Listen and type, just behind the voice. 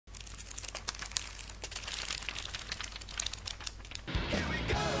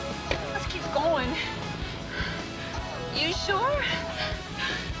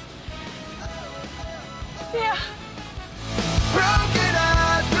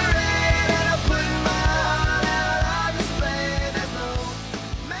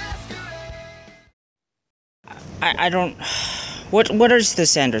I don't... What is the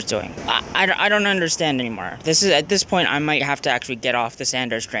Sanders doing? I don't understand anymore. This is, at this point, I might have to actually get off the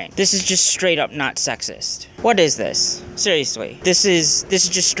Sanders train. This is just straight up not sexist. What is this? Seriously. This is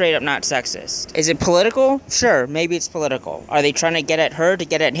just straight up not sexist. Is it political? Sure, maybe it's political. Are they trying to get at her to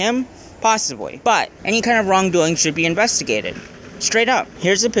get at him? Possibly. But any kind of wrongdoing should be investigated. Straight up.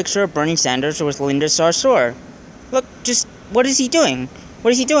 Here's a picture of Bernie Sanders with Linda Sarsour. Look, just, what is he doing?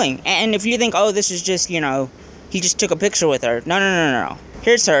 What is he doing? And if you think, oh, this is just, you know, he just took a picture with her. No.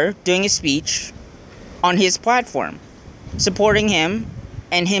 Here's her doing a speech on his platform, supporting him,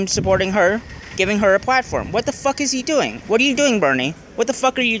 and him supporting her, giving her a platform. What the fuck is he doing? What are you doing, Bernie? What the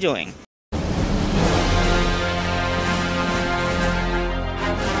fuck are you doing?